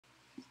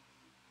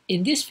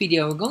In this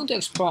video, we're going to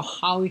explore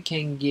how we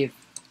can give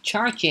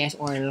Chart.js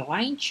or a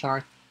line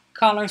chart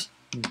colors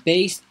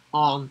based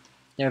on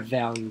their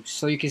values.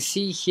 So you can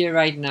see here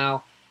right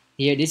now,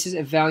 here this is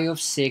a value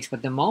of 6,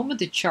 but the moment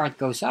the chart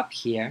goes up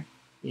here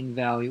in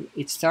value,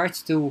 it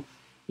starts to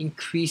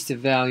increase the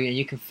value,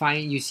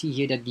 and you see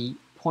here that the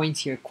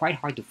points here are quite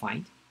hard to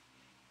find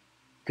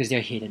because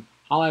they're hidden.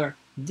 However,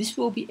 this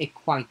will be a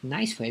quite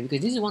nice way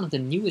because this is one of the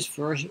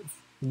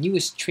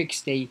newest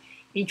tricks they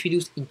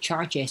introduced in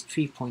Chartjs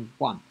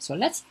 3.1. So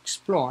let's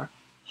explore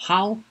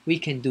how we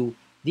can do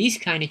these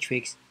kind of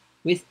tricks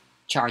with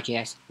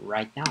Chartjs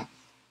right now.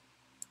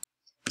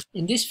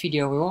 In this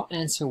video, we will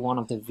answer one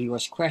of the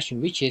viewers'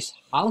 questions, which is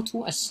how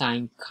to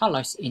assign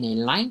colors in a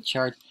line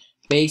chart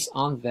based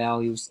on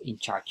values in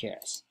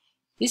Chartjs.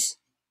 This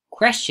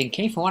question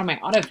came from one of my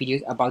other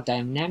videos about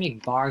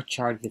dynamic bar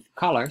chart with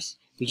colors,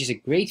 which is a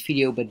great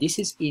video, but this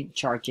is in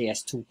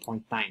Chartjs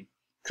 2.9.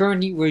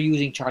 Currently, we're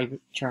using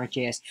Chartjs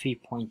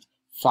 3.5.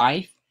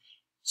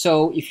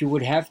 So if you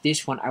would have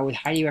this one, I would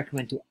highly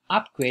recommend to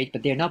upgrade,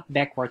 but they're not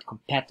backward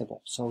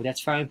compatible. So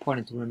that's very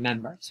important to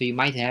remember. So you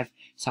might have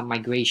some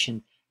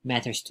migration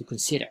matters to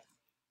consider.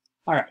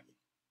 All right.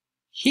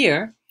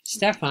 Here,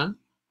 Stefan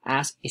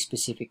asked a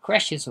specific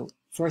question. So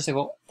first of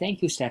all,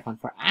 thank you, Stefan,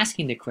 for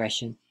asking the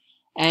question.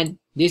 And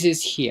this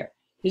is here.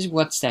 This is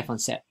what Stefan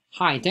said.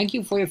 Hi, thank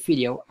you for your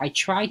video. I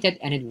tried that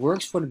and it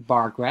works for the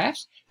bar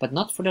graphs, but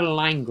not for the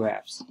line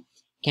graphs.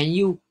 Can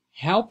you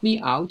help me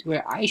out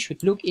where I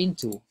should look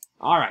into?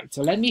 Alright,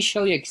 so let me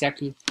show you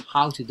exactly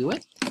how to do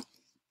it.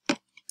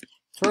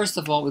 First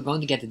of all, we're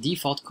going to get the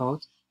default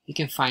code. You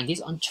can find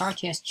this on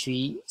Chartjs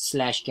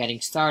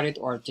 3/getting started,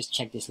 or just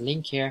check this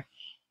link here.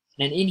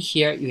 And then in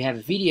here, you have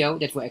a video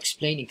that will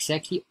explain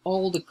exactly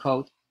all the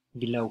code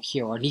below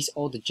here, or at least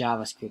all the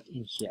JavaScript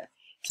in here.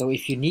 So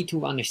if you need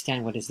to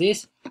understand what is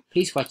this,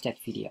 please watch that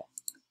video.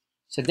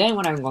 So then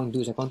what I'm going to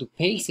do is I'm going to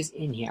paste this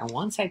in here. And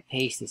once I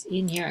paste this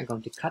in here, I'm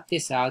going to cut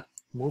this out,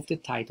 move the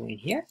title in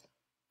here.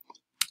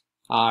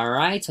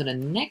 Alright, so the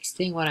next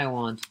thing what I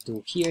want to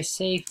do here,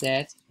 save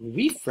that,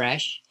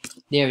 refresh.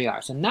 There we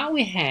are. So now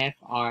we have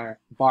our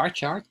bar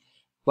chart,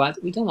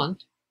 but we don't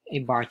want a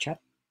bar chart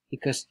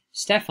because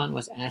Stefan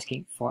was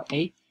asking for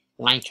a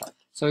line chart.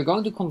 So we're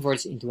going to convert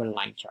this into a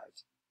line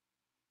chart.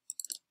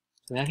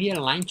 We have here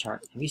a line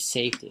chart and we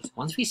save this.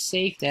 Once we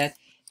save that,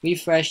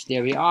 refresh,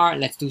 there we are.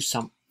 Let's do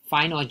some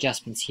final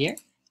adjustments here.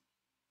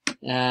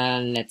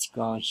 Let's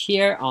go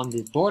here on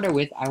the border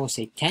width. I will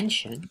say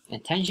tension,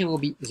 and tension will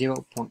be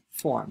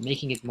 0.4,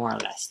 making it more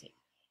elastic.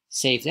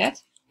 Save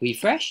that,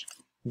 refresh,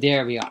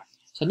 there we are.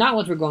 So now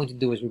what we're going to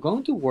do is we're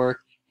going to work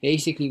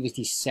basically with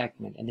the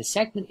segment, and the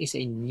segment is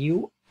a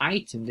new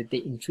item that they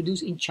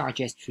introduced in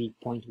Chartjs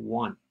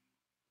 3.1.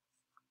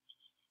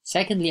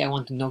 Secondly, I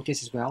want to note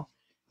this as well.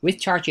 With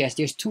Chartjs,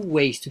 there's two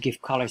ways to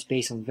give colors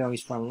based on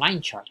values for a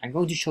line chart. I'm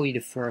going to show you the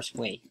first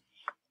way.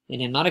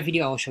 In another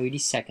video, I will show you the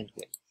second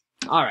way.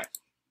 Alright,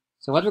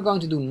 so what we're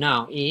going to do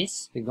now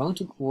is we're going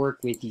to work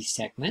with these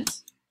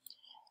segments.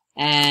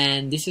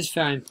 And this is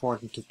very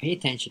important to pay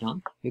attention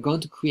on. We're going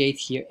to create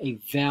here a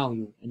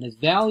value. And that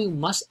value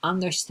must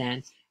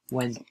understand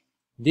when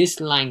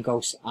this line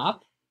goes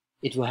up,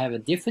 it will have a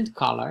different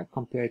color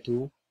compared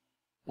to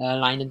a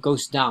line that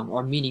goes down,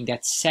 or meaning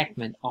that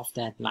segment of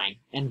that line.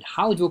 And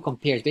how it will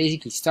compare is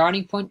basically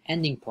starting point,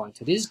 ending point.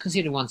 So this is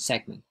considered one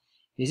segment.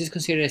 This is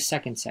considered a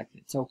second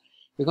segment. So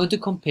we're going to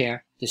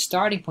compare the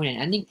starting point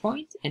and ending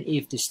point, and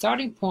if the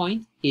starting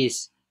point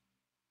is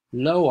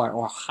lower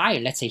or higher,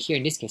 let's say here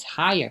in this case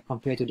higher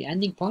compared to the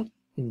ending point,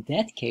 in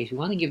that case we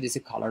want to give this a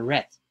color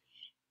red.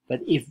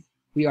 But if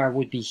we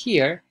would be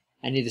here,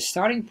 and if the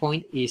starting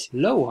point is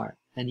lower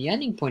and the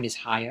ending point is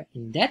higher,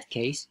 in that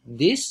case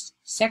this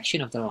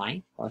section of the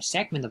line or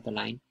segment of the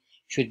line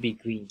should be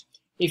green.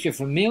 If you're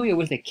familiar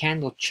with the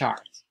candle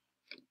chart,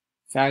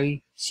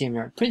 very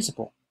similar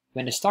principle.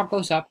 When the stock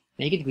goes up,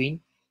 make it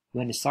green.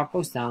 When the stock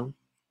goes down,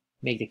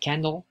 make the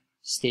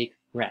candlestick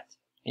red.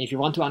 And if you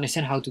want to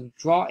understand how to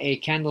draw a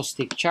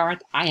candlestick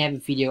chart, I have a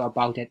video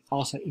about that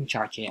also in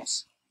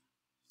Chartjs.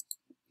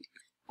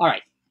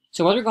 Alright,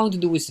 so what we're going to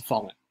do is the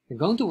following. We're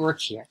going to work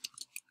here.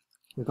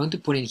 We're going to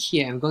put in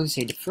here, and we're going to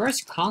say the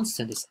first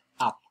constant is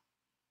up.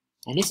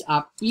 And this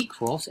up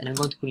equals, and I'm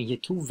going to put in here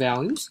two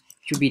values.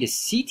 It should be the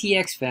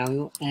CTX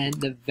value and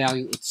the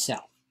value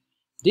itself.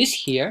 This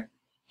here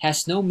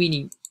has no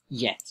meaning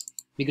yet,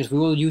 because we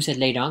will use it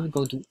later on. We're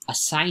going to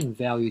assign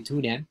value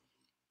to them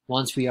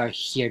once we are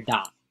here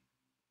down.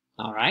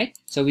 Alright,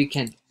 so we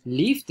can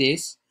leave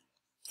this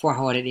for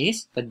what it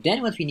is, but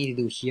then what we need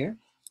to do here,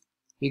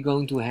 we're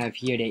going to have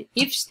here the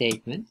if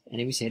statement, and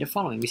then we say the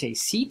following. We say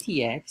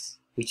CTX,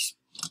 which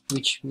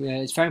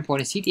is very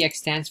important. CTX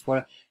stands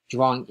for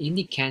drawing in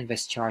the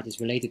canvas chart,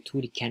 is related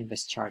to the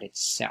canvas chart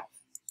itself,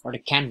 or the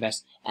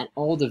canvas and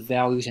all the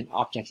values and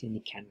objects in the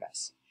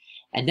canvas.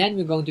 And then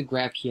we're going to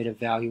grab here the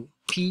value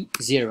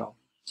P0.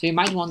 So you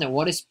might wonder,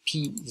 what is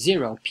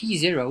P0?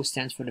 P0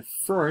 stands for the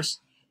first,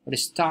 or the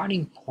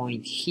starting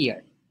point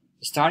here,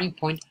 the starting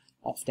point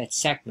of that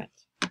segment.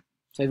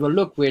 So it will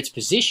look where it's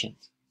positioned.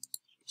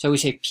 So we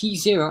say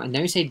P0 and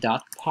then we say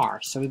dot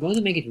parse. So we're going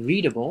to make it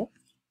readable,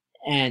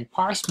 and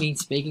parse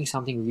means making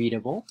something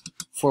readable.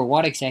 For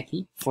what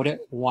exactly? For the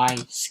Y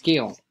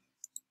scale.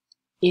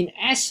 In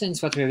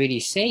essence, what we're really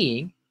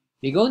saying,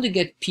 we're going to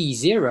get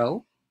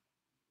P0.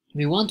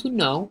 We want to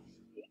know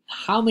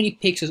how many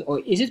pixels, or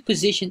is it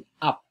positioned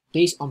up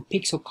based on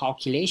pixel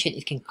calculation.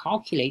 It can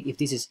calculate if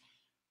this is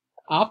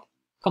up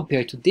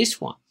compared to this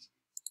one.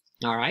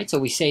 Alright, so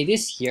we say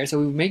this here, so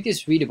we make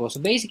this readable. So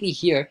basically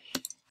here,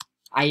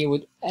 I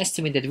would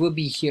estimate that it will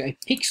be here a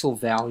pixel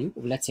value,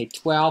 let's say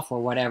 12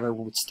 or whatever.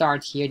 We would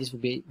start here, this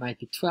would be, might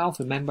be 12.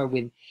 Remember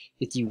with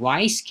the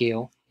Y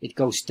scale, it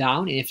goes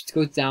down, and if it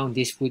goes down,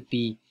 this would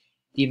be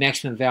the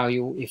maximum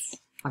value. If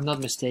I'm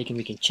not mistaken,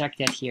 we can check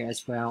that here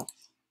as well.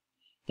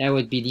 That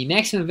would be the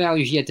maximum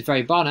value here at the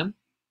very bottom,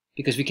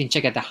 because we can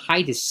check that the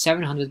height is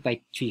 700 by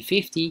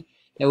 350.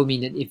 That would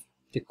mean that if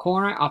the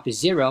corner up is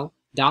 0,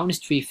 down is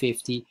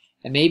 350,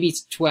 and maybe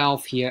it's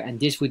 12 here,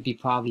 and this would be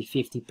probably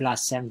 50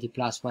 plus, 70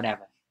 plus,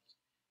 whatever.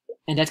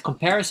 And that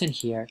comparison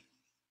here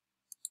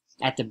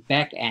at the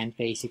back end,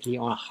 basically,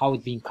 on how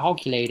it's being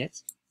calculated,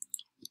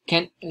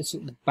 can,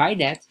 so by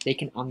that, they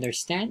can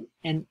understand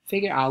and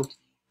figure out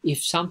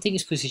if something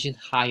is positioned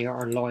higher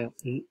or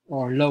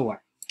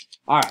lower.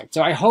 Alright,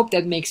 so I hope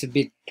that makes a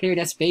bit clear.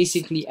 That's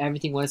basically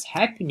everything what's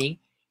happening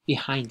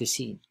behind the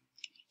scene.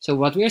 So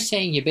what we're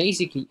saying here,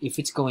 basically, if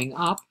it's going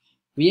up,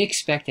 we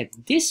expect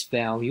that this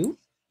value,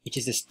 which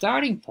is the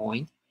starting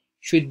point,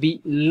 should be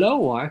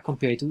lower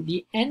compared to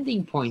the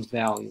ending point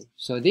value.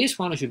 So this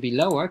one should be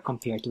lower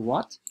compared to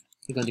what?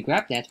 We're going to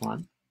grab that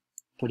one,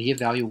 put here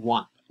value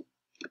 1.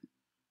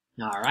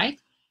 Alright,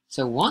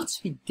 so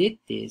once we did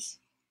this,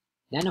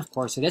 then of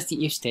course, so that's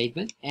the if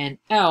statement, and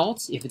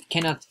else, if it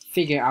cannot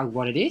figure out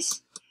what it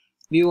is,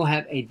 we will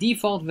have a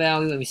default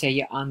value, and we say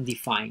here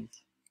undefined.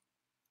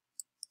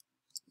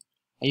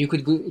 And you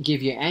could give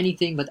here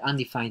anything, but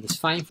undefined is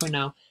fine for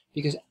now,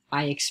 because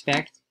I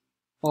expect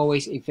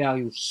always a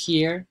value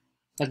here,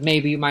 but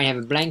maybe you might have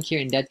a blank here.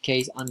 In that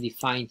case,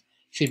 undefined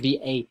should be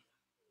a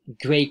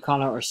gray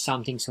color or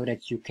something, so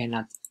that you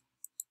cannot,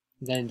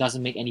 then it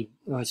doesn't make any,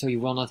 so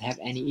you will not have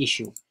any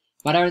issue.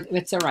 But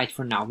that's alright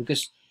for now,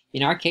 because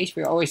in our case,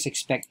 we always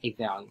expect a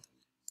value.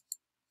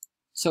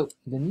 So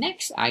the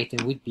next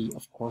item would be,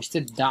 of course,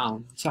 the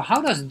down. So how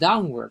does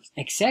down work?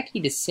 Exactly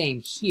the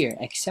same here,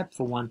 except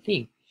for one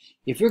thing.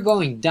 If you're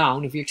going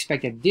down, if you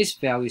expect that this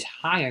value is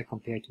higher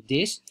compared to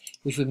this,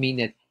 which would mean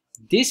that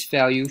this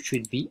value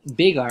should be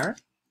bigger,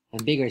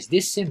 and bigger is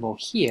this symbol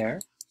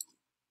here,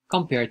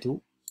 compared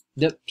to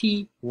the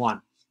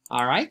P1.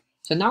 Alright?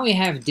 So now we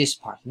have this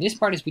part. And this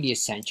part is really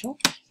essential.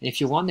 And if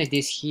you wanted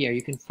this here,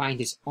 you can find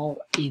this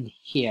all in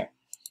here.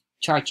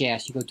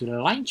 Chart.js, you go to the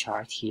line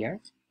chart here,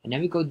 and then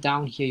we go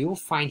down here, you will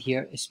find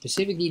here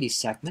specifically this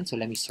segment. So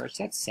let me search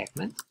that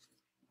segment.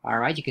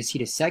 Alright, you can see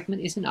the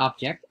segment is an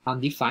object,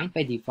 undefined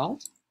by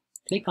default.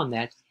 Click on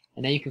that,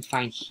 and then you can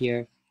find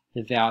here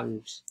the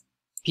values.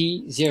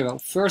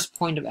 P0, first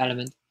point of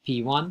element,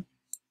 P1,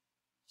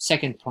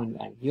 second point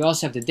of element. You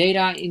also have the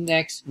data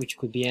index, which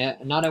could be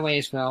another way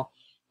as well.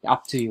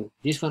 Up to you.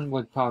 This one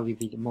would probably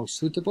be the most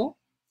suitable.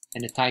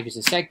 And the type is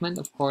a segment,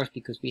 of course,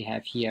 because we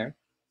have here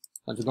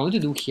what we're going to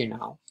do here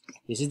now.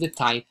 This is the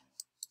type.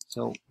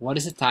 So what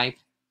is the type?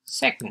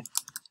 Segment.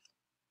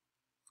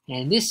 And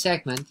in this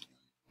segment,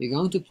 we're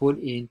going to put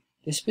in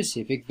the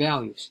specific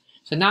values.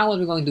 So now what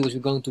we're going to do is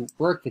we're going to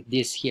work with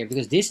this here,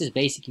 because this is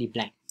basically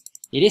blank.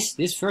 It is,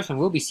 this first one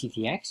will be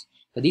CTX,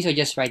 but these are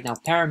just right now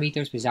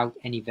parameters without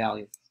any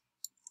value.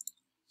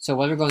 So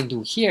what we're going to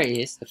do here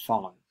is the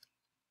following.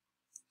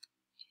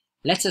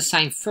 Let's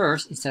assign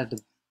first, instead of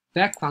the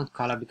background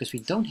color, because we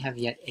don't have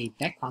yet a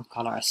background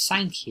color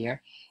assigned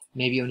here,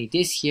 maybe only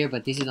this here,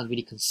 but this is not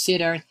really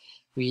considered.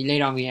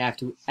 Later on we have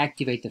to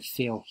activate the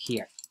fill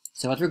here.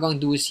 So what we're going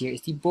to do is here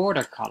is the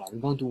border color. We're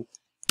going to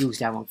use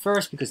that one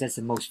first because that's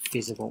the most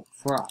visible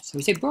for us. So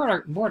we say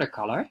border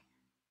color.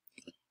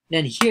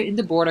 Then here in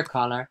the border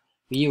color,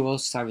 we will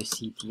start with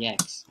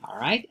CTX.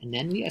 Alright, and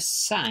then we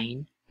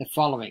assign the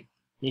following.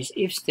 This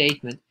if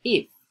statement,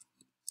 if.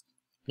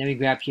 Then we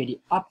grab here the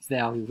up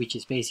value, which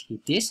is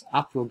basically this.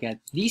 Up will get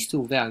these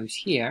two values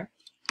here.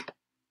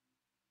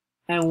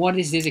 And what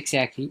is this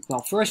exactly?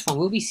 Well, first one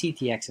will be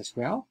CTX as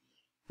well.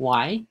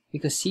 Why?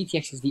 Because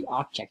CTX is the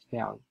object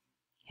value.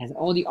 It has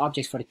all the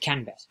objects for the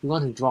canvas. We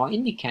want to draw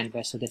in the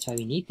canvas, so that's why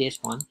we need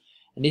this one.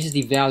 And this is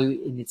the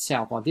value in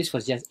itself. Well, this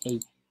was just a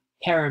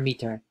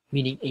parameter,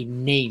 meaning a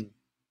name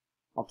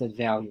of that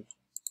value.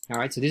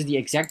 Alright, so this is the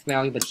exact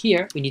value, but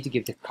here we need to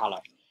give the color.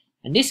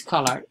 And this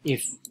color,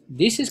 if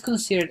this is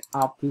considered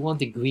up, we want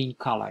the green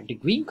color. The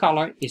green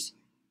color is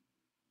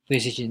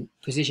positioned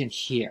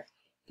here,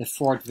 the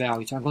fourth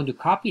value. So I'm going to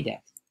copy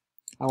that.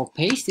 I will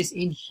paste this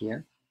in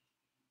here.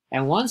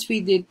 And once we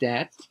did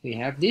that, we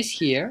have this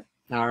here.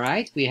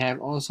 Alright, we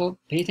have also,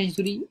 pay attention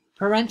to the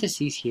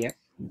parentheses here.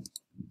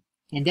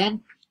 And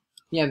then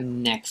we have the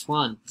next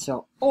one.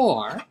 So,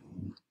 or,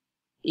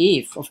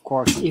 if, of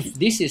course, if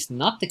this is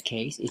not the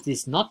case, it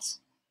is not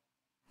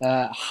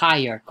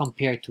higher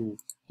compared to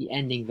the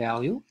ending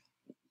value.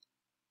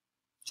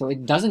 so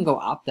it doesn't go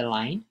up the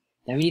line,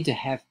 then we need to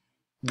have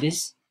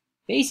this,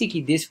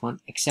 basically this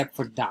one, except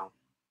for down.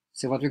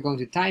 So what we're going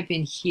to type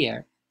in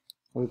here,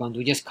 we're going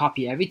to just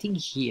copy everything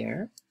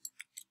here,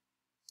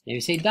 then we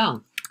say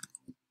down.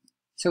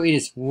 So it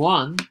is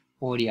one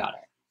or the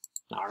other.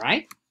 All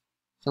right.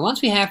 So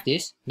once we have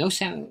this, no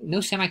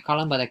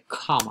semicolon, but a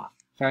comma.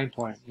 Very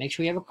important. Make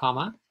sure you have a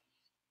comma.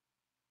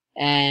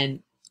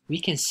 And we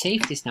can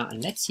save this now,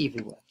 and let's see if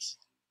it works.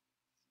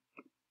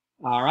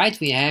 All right,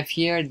 we have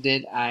here,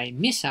 did I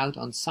miss out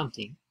on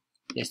something?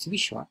 Just to be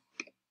sure.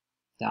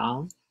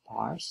 Down,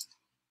 parsed.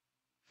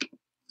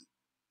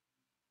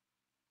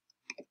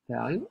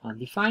 Value,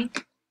 undefined.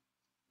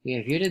 We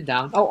have here the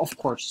down. Oh, of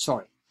course,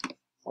 sorry.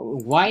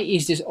 Why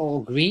is this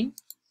all green?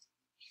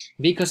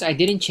 Because I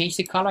didn't change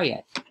the color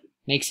yet.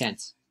 Makes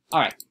sense.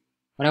 All right.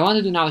 What I want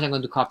to do now is I'm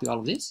going to copy all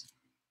of this.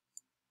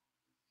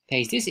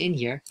 Paste this in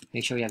here.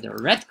 Make sure you have the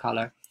red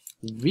color.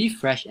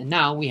 Refresh, and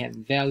now we have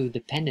value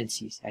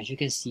dependencies, as you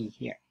can see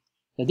here.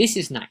 So this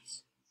is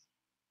nice.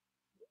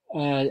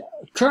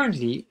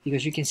 Currently,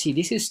 because you can see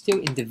this is still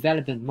in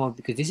development mode,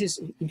 because this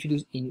is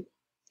introduced in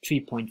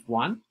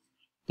 3.1,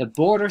 the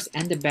borders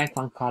and the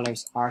background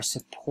colors are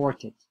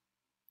supported.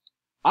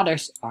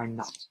 Others are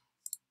not.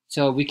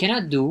 So we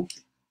cannot do,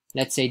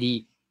 let's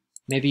say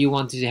maybe you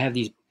want to have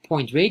these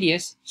point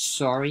radius.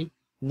 Sorry,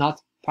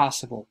 not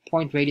possible.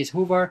 Point radius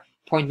hover,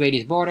 point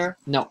radius border.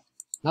 No,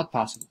 not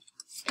possible.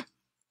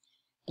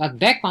 But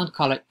background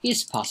color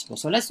is possible.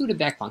 So let's do the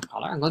background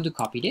color. I'm going to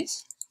copy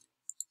this.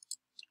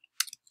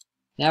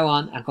 That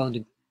one, I'm going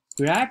to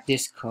grab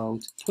this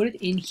code, put it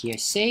in here,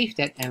 save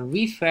that, and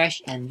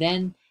refresh, and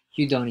then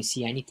you don't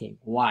see anything.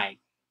 Why?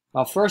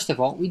 Well, first of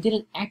all, we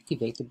didn't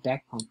activate the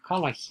background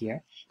color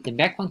here. The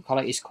background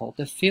color is called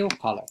the fill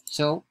color.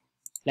 So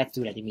let's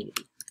do that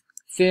immediately.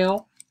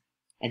 Fill,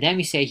 and then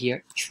we say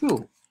here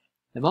true.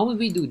 The moment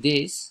we do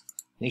this,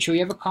 make sure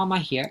you have a comma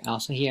here, and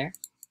also here.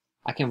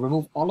 I can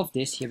remove all of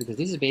this here because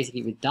this is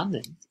basically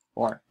redundant,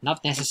 or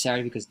not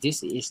necessary because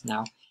this is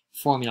now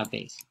formula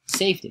based.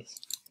 Save this,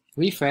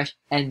 refresh,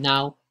 and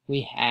now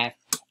we have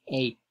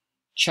a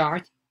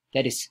chart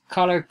that is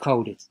color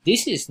coded.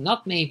 This is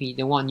not maybe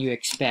the one you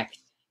expect,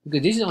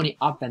 because this is only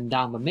up and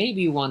down, but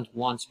maybe you want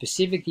one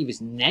specifically with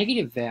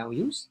negative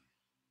values.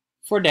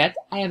 For that,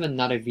 I have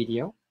another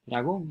video that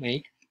I will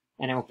make,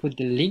 and I will put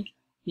the link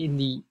in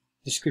the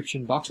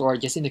description box or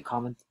just in the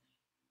comment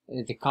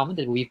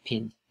that we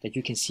pinned, that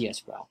you can see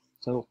as well.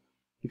 So,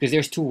 because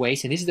there's two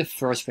ways, and this is the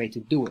first way to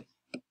do it.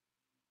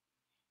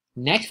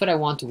 Next, what I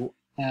want to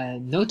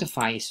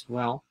notify as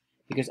well,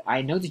 because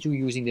I know that you're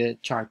using the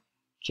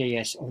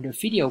Chart.js or the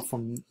video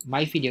from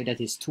my video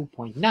that is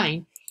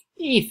 2.9.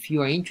 If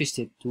you are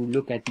interested to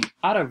look at the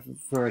other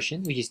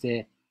version, which is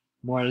the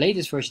more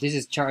latest version, this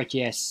is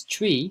Chartjs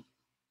 3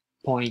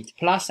 point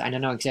plus. I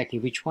don't know exactly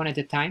which one at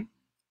the time.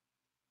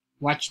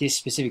 Watch this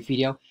specific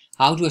video,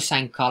 how to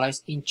assign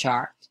colors in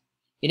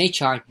a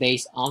chart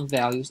based on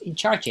values in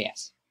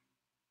Chartjs.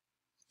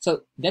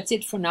 So that's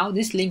it for now.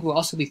 This link will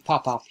also be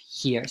pop up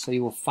here, so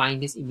you will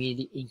find this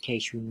immediately in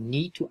case you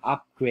need to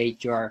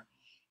upgrade your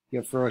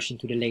version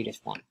to the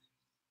latest one.